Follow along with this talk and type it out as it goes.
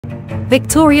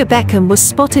Victoria Beckham was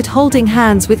spotted holding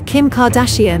hands with Kim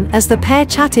Kardashian as the pair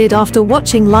chatted after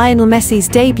watching Lionel Messi's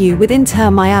debut with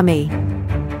Inter Miami.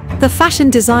 The fashion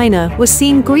designer was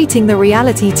seen greeting the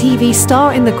reality TV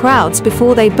star in the crowds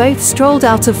before they both strolled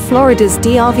out of Florida's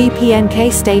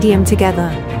DRV-PNK Stadium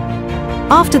together.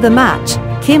 After the match,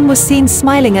 Kim was seen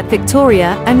smiling at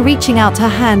Victoria and reaching out her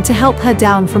hand to help her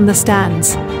down from the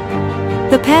stands.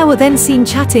 The pair were then seen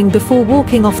chatting before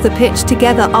walking off the pitch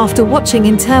together after watching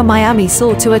Inter Miami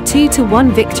soar to a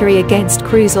 2-1 victory against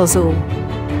Cruz Azul.